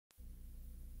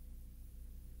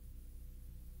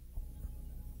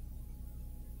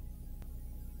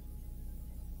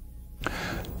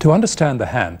To understand the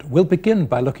hand, we'll begin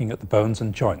by looking at the bones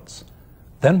and joints.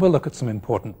 Then we'll look at some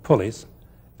important pulleys,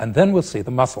 and then we'll see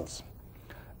the muscles.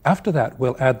 After that,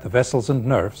 we'll add the vessels and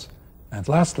nerves, and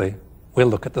lastly, we'll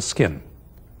look at the skin.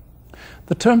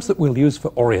 The terms that we'll use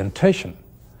for orientation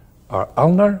are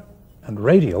ulnar and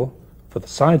radial for the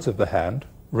sides of the hand,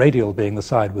 radial being the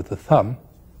side with the thumb,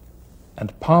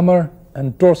 and palmar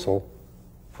and dorsal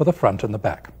for the front and the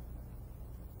back.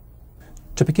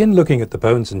 To begin looking at the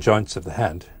bones and joints of the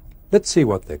hand, let's see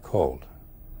what they're called.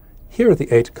 Here are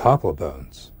the 8 carpal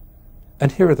bones,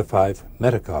 and here are the 5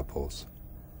 metacarpals.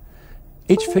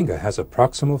 Each finger has a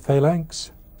proximal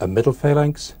phalanx, a middle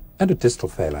phalanx, and a distal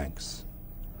phalanx.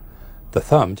 The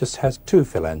thumb just has 2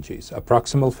 phalanges, a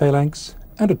proximal phalanx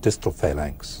and a distal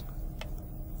phalanx.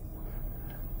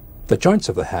 The joints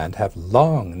of the hand have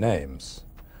long names.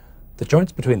 The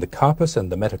joints between the carpus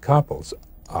and the metacarpals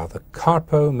are the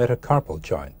carpo-metacarpal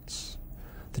joints.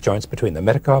 The joints between the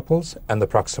metacarpals and the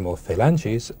proximal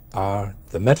phalanges are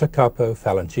the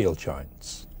metacarpophalangeal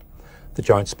joints. The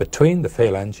joints between the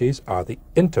phalanges are the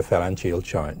interphalangeal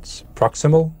joints,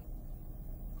 proximal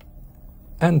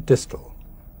and distal.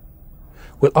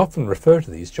 We'll often refer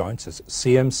to these joints as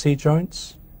CMC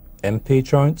joints, MP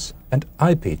joints, and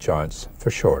IP joints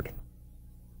for short.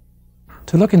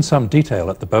 To look in some detail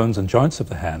at the bones and joints of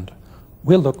the hand,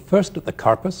 we'll look first at the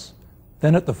carpus,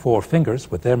 then at the 4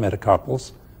 fingers with their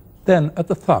metacarpals, then at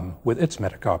the thumb with its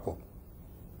metacarpal.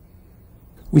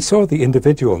 We saw the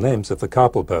individual names of the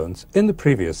carpal bones in the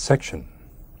previous section.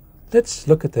 Let's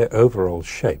look at their overall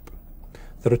shape.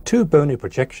 There are 2 bony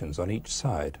projections on each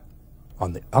side.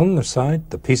 On the ulnar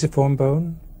side, the pisiform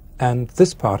bone, and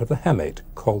this part of the hamate,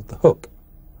 called the hook.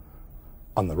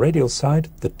 On the radial side,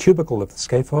 the tubercle of the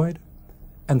scaphoid,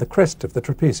 and the crest of the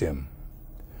trapezium.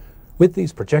 With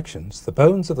these projections, the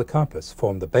bones of the carpus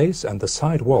form the base and the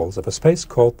side walls of a space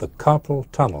called the carpal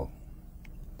tunnel.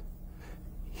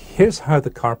 Here's how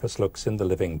the carpus looks in the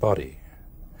living body.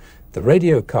 The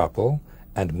radiocarpal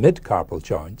and midcarpal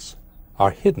joints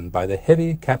are hidden by the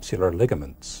heavy capsular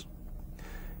ligaments.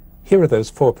 Here are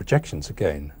those 4 projections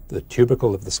again: the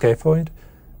tubercle of the scaphoid,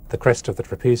 the crest of the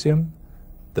trapezium,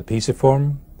 the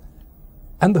pisiform,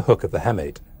 and the hook of the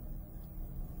hamate.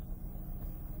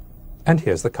 And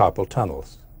here's the carpal tunnel,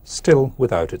 still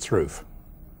without its roof.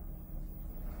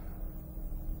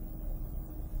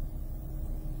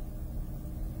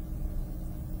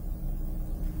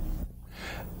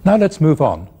 Now let's move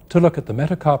on to look at the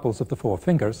metacarpals of the 4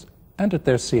 fingers and at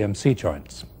their CMC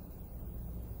joints.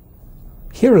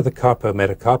 Here are the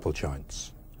carpo-metacarpal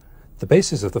joints. The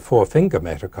bases of the 4 finger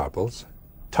metacarpals,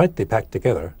 tightly packed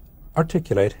together,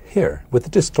 articulate here with the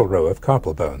distal row of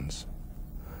carpal bones.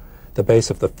 The base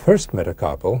of the first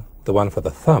metacarpal, the one for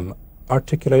the thumb,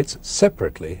 articulates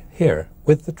separately here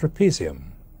with the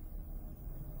trapezium.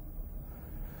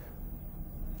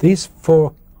 These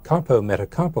 4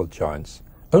 carpo-metacarpal joints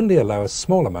only allow a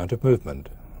small amount of movement.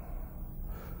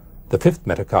 The 5th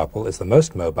metacarpal is the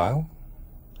most mobile,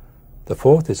 the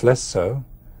 4th is less so,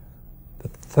 the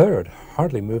 3rd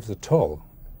hardly moves at all,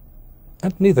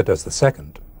 and neither does the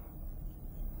 2nd.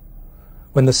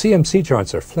 When the CMC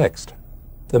joints are flexed,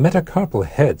 the metacarpal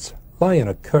heads lie in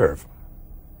a curve.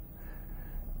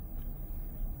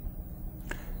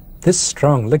 This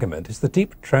strong ligament is the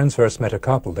deep transverse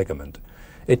metacarpal ligament.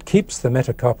 It keeps the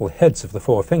metacarpal heads of the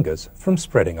 4 fingers from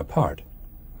spreading apart.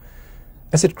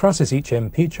 As it crosses each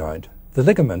MP joint, the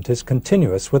ligament is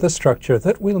continuous with a structure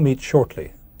that we'll meet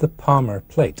shortly, the palmar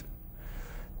plate.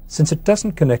 Since it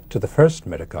doesn't connect to the first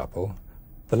metacarpal,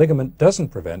 the ligament doesn't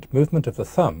prevent movement of the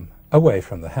thumb away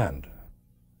from the hand.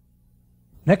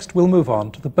 Next, we'll move on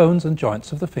to the bones and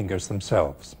joints of the fingers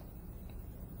themselves.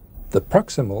 The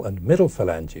proximal and middle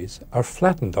phalanges are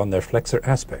flattened on their flexor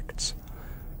aspects.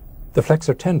 The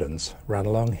flexor tendons run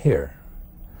along here.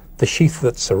 The sheath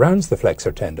that surrounds the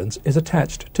flexor tendons is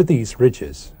attached to these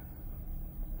ridges.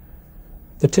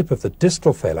 The tip of the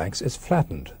distal phalanx is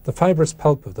flattened. The fibrous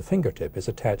pulp of the fingertip is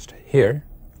attached here.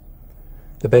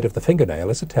 The bed of the fingernail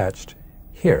is attached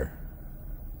here.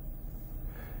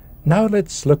 Now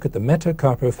let's look at the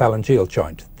metacarpophalangeal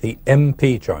joint, the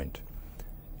MP joint.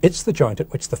 It's the joint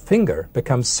at which the finger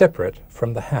becomes separate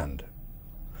from the hand.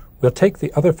 We'll take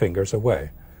the other fingers away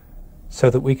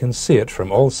so that we can see it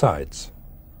from all sides.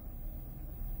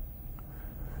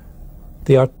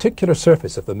 The articular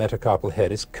surface of the metacarpal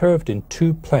head is curved in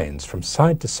 2 planes, from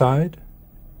side to side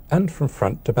and from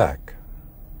front to back.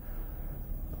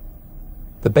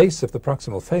 The base of the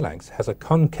proximal phalanx has a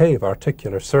concave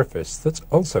articular surface that's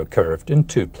also curved in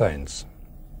 2 planes.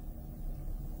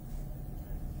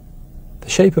 The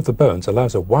shape of the bones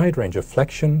allows a wide range of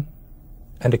flexion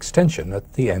and extension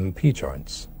at the MP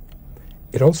joints.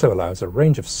 It also allows a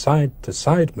range of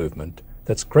side-to-side movement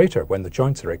that's greater when the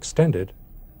joints are extended,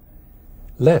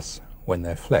 less when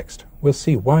they're flexed. We'll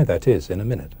see why that is in a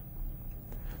minute.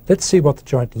 Let's see what the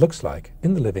joint looks like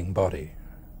in the living body.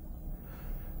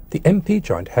 The MP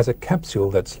joint has a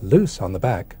capsule that's loose on the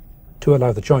back to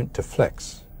allow the joint to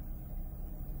flex.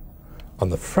 On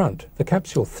the front, the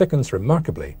capsule thickens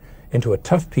remarkably into a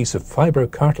tough piece of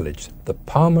fibrocartilage, the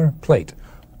palmar plate,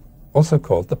 also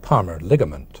called the palmar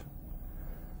ligament.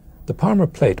 The palmar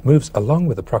plate moves along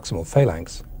with the proximal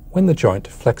phalanx when the joint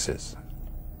flexes.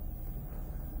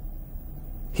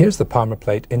 Here's the palmar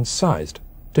plate incised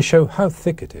to show how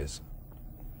thick it is.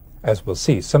 As we'll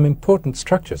see, some important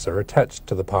structures are attached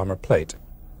to the palmar plate,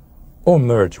 or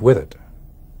merge with it.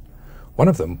 One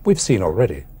of them we've seen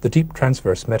already, the deep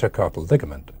transverse metacarpal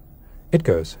ligament. It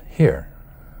goes here.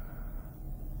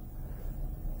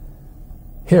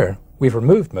 Here, we've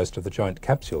removed most of the joint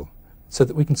capsule so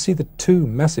that we can see the two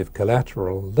massive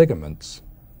collateral ligaments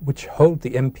which hold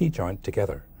the MP joint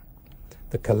together.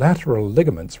 The collateral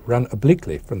ligaments run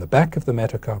obliquely from the back of the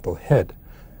metacarpal head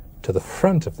to the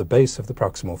front of the base of the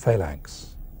proximal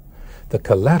phalanx. The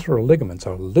collateral ligaments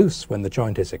are loose when the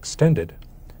joint is extended,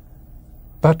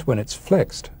 but when it's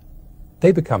flexed,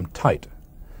 they become tight.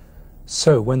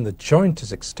 So when the joint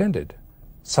is extended,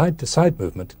 side-to-side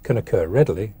movement can occur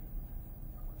readily,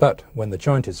 but when the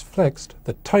joint is flexed,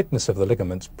 the tightness of the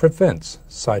ligaments prevents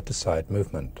side-to-side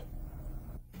movement.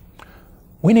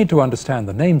 We need to understand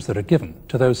the names that are given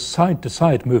to those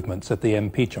side-to-side movements at the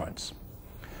MP joints.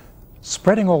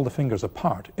 Spreading all the fingers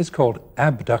apart is called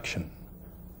abduction.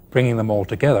 Bringing them all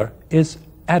together is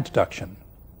adduction.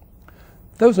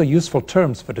 Those are useful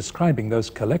terms for describing those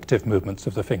collective movements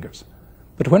of the fingers.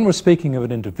 But when we're speaking of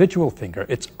an individual finger,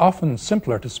 it's often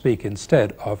simpler to speak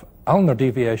instead of ulnar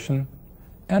deviation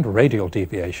and radial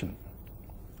deviation.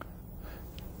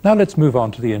 Now let's move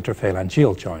on to the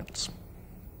interphalangeal joints.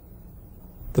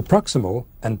 The proximal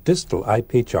and distal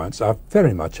IP joints are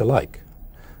very much alike.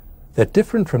 They're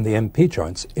different from the MP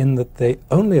joints in that they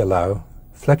only allow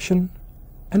flexion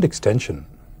and extension.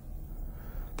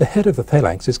 The head of the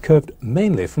phalanx is curved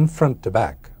mainly from front to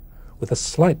back, with a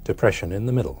slight depression in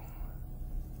the middle.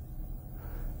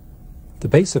 The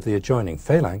base of the adjoining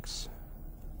phalanx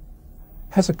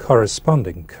has a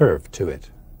corresponding curve to it.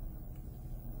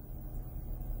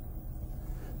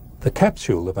 The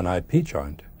capsule of an IP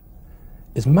joint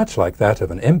is much like that of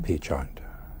an MP joint.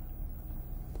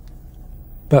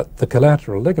 But the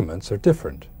collateral ligaments are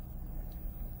different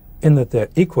in that they're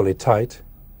equally tight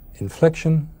in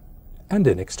flexion and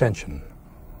in extension.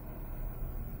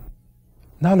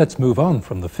 Now let's move on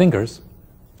from the fingers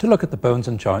to look at the bones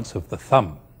and joints of the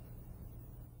thumb.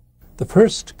 The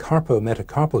first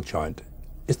carpo-metacarpal joint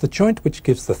is the joint which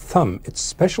gives the thumb its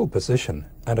special position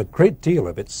and a great deal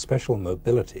of its special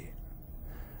mobility.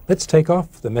 Let's take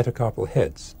off the metacarpal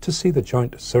heads to see the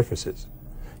joint surfaces.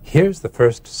 Here's the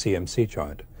first CMC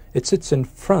joint. It sits in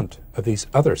front of these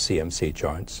other CMC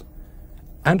joints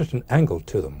and at an angle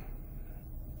to them.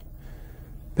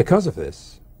 Because of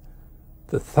this,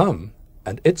 the thumb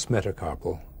and its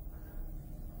metacarpal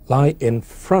lie in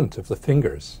front of the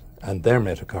fingers and their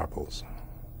metacarpals.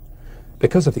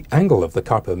 Because of the angle of the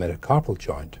carpo-metacarpal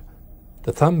joint,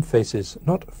 the thumb faces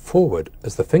not forward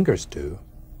as the fingers do,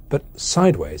 but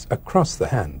sideways across the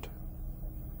hand.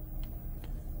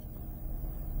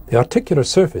 The articular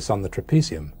surface on the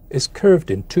trapezium is curved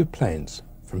in two planes,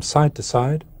 from side to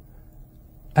side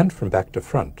and from back to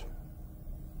front.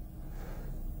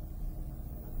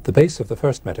 The base of the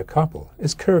first metacarpal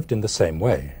is curved in the same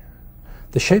way.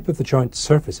 The shape of the joint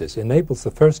surfaces enables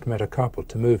the first metacarpal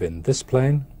to move in this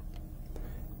plane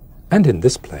and in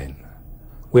this plane.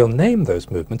 We'll name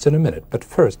those movements in a minute, but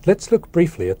first let's look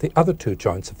briefly at the other two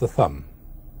joints of the thumb.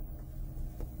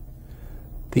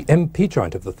 The MP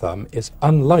joint of the thumb is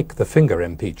unlike the finger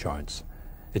MP joints.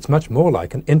 It's much more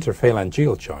like an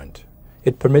interphalangeal joint.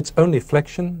 It permits only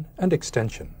flexion and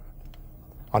extension.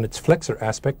 On its flexor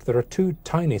aspect there are two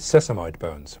tiny sesamoid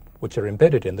bones, which are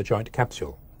embedded in the joint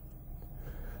capsule.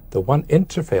 The one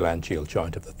interphalangeal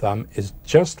joint of the thumb is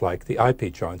just like the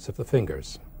IP joints of the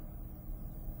fingers.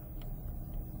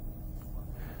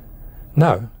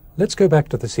 Now, let's go back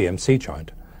to the CMC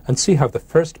joint and see how the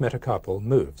first metacarpal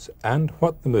moves and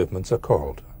what the movements are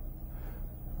called.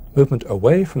 Movement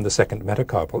away from the second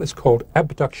metacarpal is called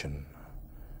abduction.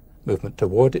 Movement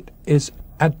toward it is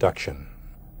adduction.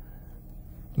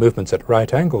 Movements at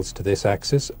right angles to this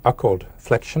axis are called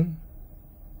flexion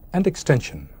and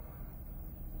extension.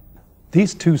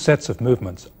 These two sets of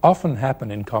movements often happen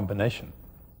in combination.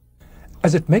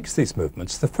 As it makes these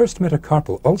movements, the first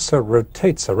metacarpal also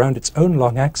rotates around its own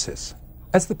long axis,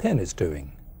 as the pen is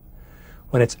doing.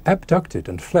 When it's abducted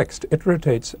and flexed, it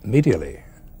rotates medially.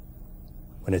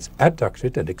 When it's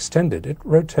adducted and extended, it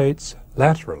rotates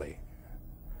laterally.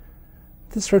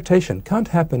 This rotation can't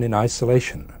happen in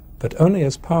isolation, but only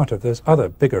as part of those other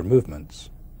bigger movements.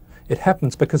 It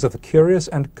happens because of the curious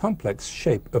and complex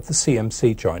shape of the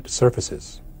CMC joint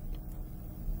surfaces.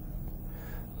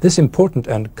 This important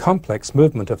and complex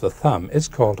movement of the thumb is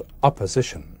called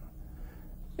opposition.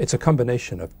 It's a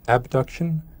combination of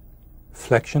abduction,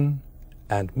 flexion,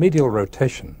 and medial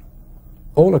rotation,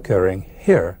 all occurring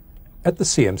here at the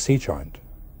CMC joint.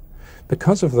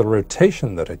 Because of the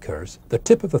rotation that occurs, the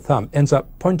tip of the thumb ends up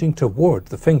pointing toward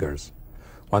the fingers.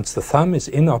 Once the thumb is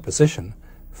in opposition,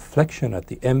 flexion at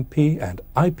the MP and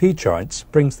IP joints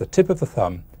brings the tip of the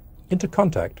thumb into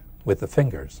contact with the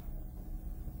fingers.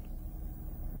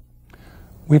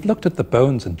 We've looked at the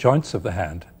bones and joints of the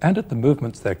hand and at the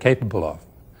movements they're capable of.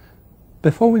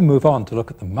 Before we move on to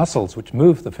look at the muscles which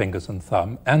move the fingers and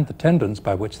thumb and the tendons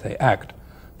by which they act,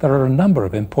 there are a number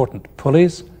of important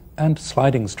pulleys and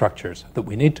sliding structures that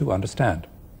we need to understand.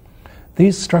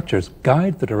 These structures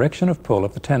guide the direction of pull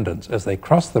of the tendons as they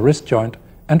cross the wrist joint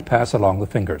and pass along the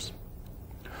fingers.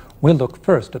 We'll look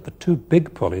first at the two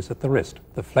big pulleys at the wrist,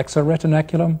 the flexor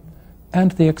retinaculum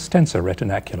and the extensor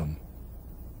retinaculum.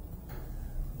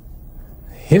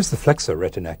 Here's the flexor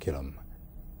retinaculum.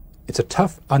 It's a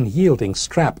tough, unyielding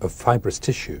strap of fibrous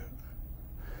tissue.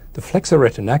 The flexor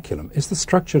retinaculum is the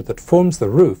structure that forms the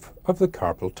roof of the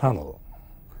carpal tunnel.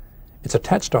 It's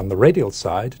attached on the radial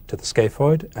side to the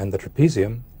scaphoid and the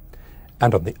trapezium,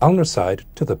 and on the ulnar side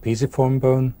to the pisiform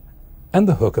bone and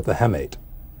the hook of the hamate.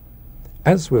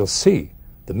 As we'll see,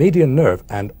 the median nerve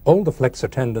and all the flexor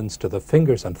tendons to the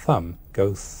fingers and thumb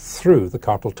go through the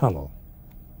carpal tunnel.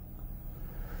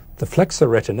 The flexor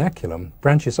retinaculum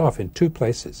branches off in two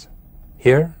places,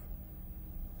 here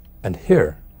and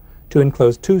here, to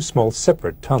enclose two small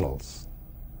separate tunnels.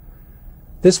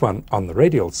 This one on the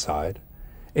radial side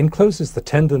encloses the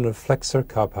tendon of flexor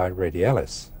carpi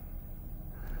radialis.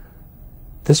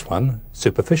 This one,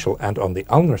 superficial and on the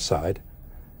ulnar side,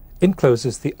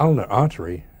 encloses the ulnar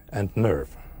artery and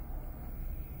nerve.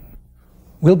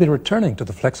 We'll be returning to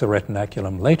the flexor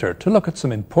retinaculum later to look at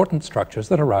some important structures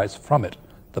that arise from it,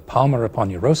 the palmar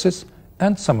aponeurosis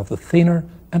and some of the thenar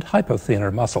and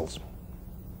hypothenar muscles.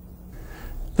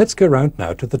 Let's go round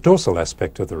now to the dorsal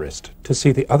aspect of the wrist to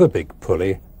see the other big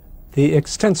pulley, the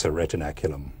extensor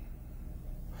retinaculum.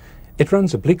 It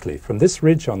runs obliquely from this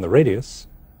ridge on the radius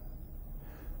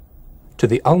to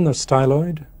the ulnar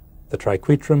styloid, the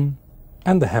triquetrum,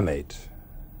 and the hamate.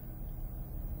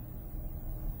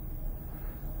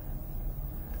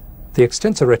 The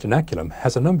extensor retinaculum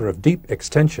has a number of deep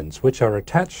extensions which are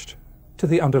attached to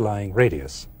the underlying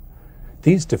radius.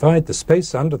 These divide the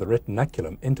space under the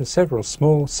retinaculum into several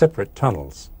small separate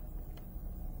tunnels.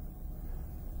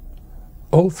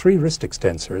 All three wrist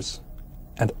extensors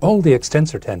and all the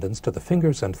extensor tendons to the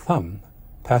fingers and thumb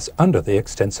pass under the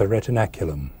extensor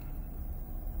retinaculum.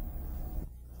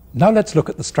 Now let's look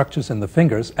at the structures in the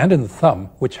fingers and in the thumb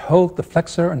which hold the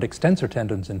flexor and extensor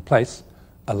tendons in place,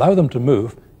 allow them to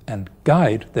move, and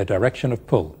guide their direction of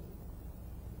pull.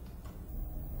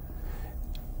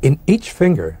 In each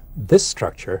finger, this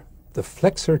structure, the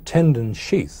flexor tendon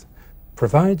sheath,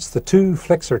 provides the two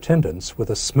flexor tendons with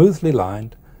a smoothly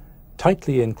lined,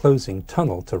 tightly enclosing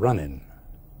tunnel to run in.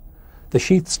 The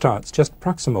sheath starts just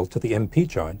proximal to the MP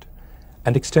joint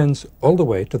and extends all the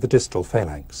way to the distal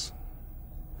phalanx.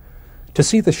 To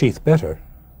see the sheath better,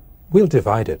 we'll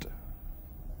divide it.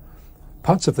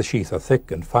 Parts of the sheath are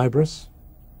thick and fibrous,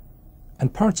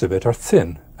 and parts of it are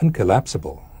thin and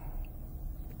collapsible.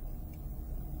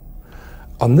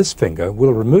 On this finger,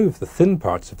 we'll remove the thin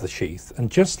parts of the sheath and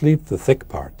just leave the thick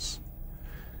parts.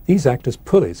 These act as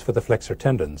pulleys for the flexor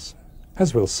tendons,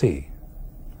 as we'll see.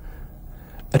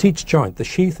 At each joint, the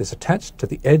sheath is attached to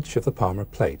the edge of the palmar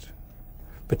plate.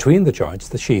 Between the joints,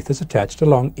 the sheath is attached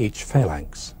along each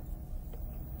phalanx.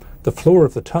 The floor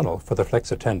of the tunnel for the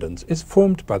flexor tendons is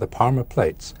formed by the palmar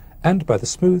plates and by the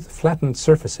smooth, flattened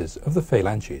surfaces of the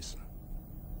phalanges.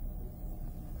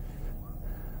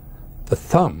 The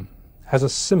thumb has a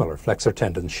similar flexor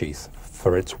tendon sheath,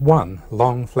 for it's one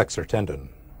long flexor tendon.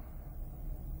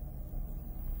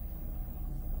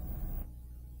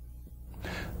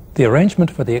 The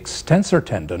arrangement for the extensor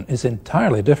tendon is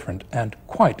entirely different and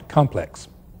quite complex.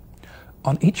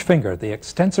 On each finger, the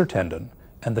extensor tendon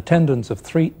and the tendons of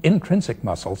three intrinsic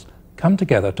muscles come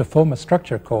together to form a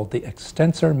structure called the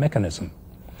extensor mechanism.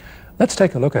 Let's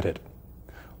take a look at it.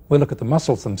 We'll look at the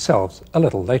muscles themselves a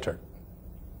little later.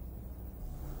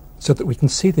 So that we can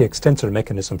see the extensor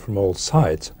mechanism from all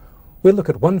sides, We'll look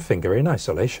at one finger in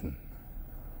isolation.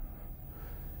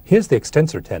 Here's the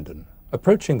extensor tendon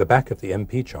approaching the back of the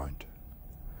MP joint.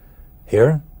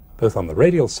 Here, both on the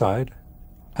radial side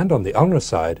and on the ulnar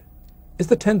side, is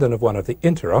the tendon of one of the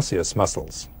interosseous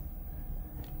muscles.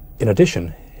 In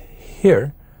addition,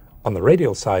 here, on the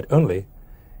radial side only,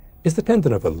 is the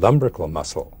tendon of a lumbrical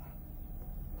muscle.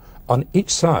 On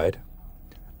each side,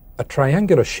 a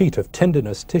triangular sheet of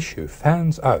tendinous tissue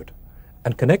fans out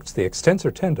and connects the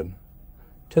extensor tendon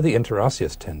to the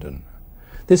interosseous tendon.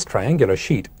 This triangular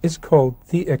sheet is called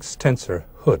the extensor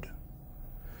hood.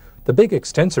 The big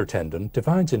extensor tendon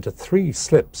divides into 3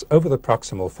 slips over the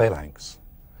proximal phalanx.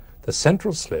 The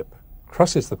central slip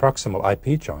crosses the proximal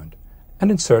IP joint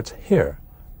and inserts here,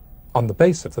 on the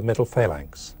base of the middle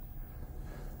phalanx.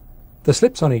 The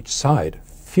slips on each side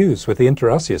fuse with the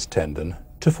interosseous tendon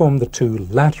to form the 2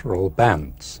 lateral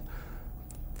bands.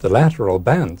 The lateral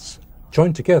bands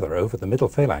join together over the middle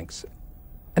phalanx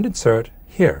and insert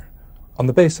here, on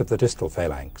the base of the distal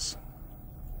phalanx.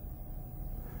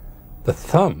 The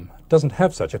thumb doesn't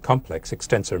have such a complex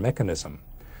extensor mechanism.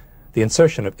 The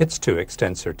insertion of its 2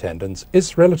 extensor tendons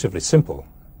is relatively simple,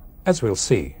 as we'll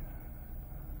see.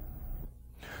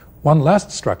 One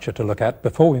last structure to look at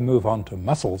before we move on to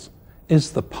muscles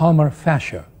is the palmar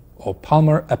fascia, or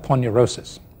palmar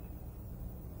aponeurosis.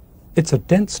 It's a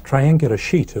dense triangular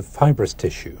sheet of fibrous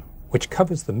tissue which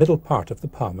covers the middle part of the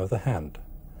palm of the hand.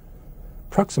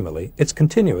 Proximally, it's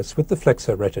continuous with the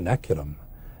flexor retinaculum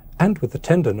and with the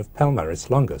tendon of palmaris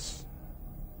longus.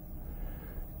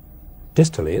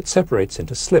 Distally, it separates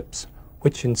into slips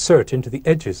which insert into the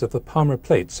edges of the palmar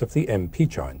plates of the MP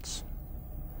joints.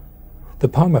 The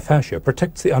palmar fascia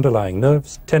protects the underlying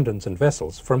nerves, tendons, and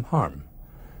vessels from harm.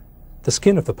 The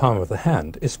skin of the palm of the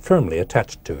hand is firmly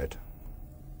attached to it.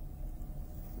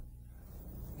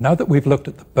 Now that we've looked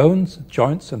at the bones,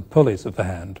 joints, and pulleys of the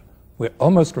hand, we're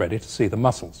almost ready to see the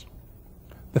muscles.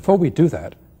 Before we do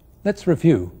that, let's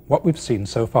review what we've seen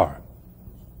so far.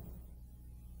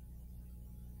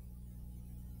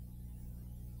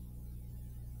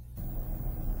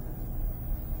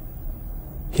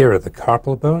 Here are the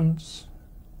carpal bones,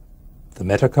 the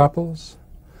metacarpals,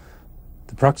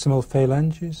 the proximal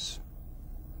phalanges,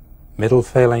 middle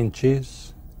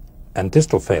phalanges, and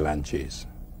distal phalanges.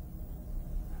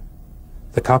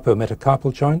 The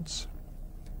carpometacarpal joints,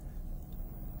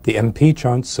 the MP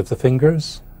joints of the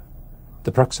fingers,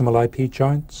 the proximal IP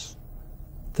joints,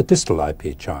 the distal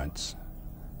IP joints.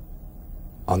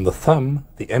 On the thumb,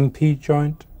 the MP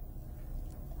joint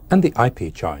and the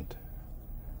IP joint.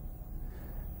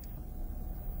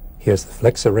 Here's the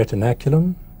flexor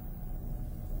retinaculum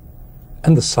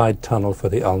and the side tunnel for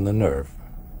the ulnar nerve.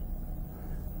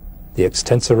 The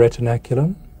extensor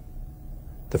retinaculum,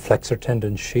 the flexor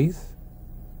tendon sheath,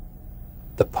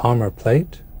 the palmar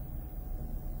plate,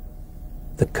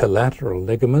 the collateral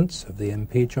ligaments of the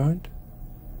MP joint,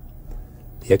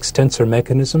 the extensor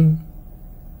mechanism,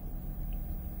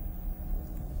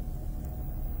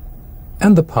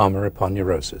 and the palmar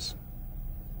aponeurosis.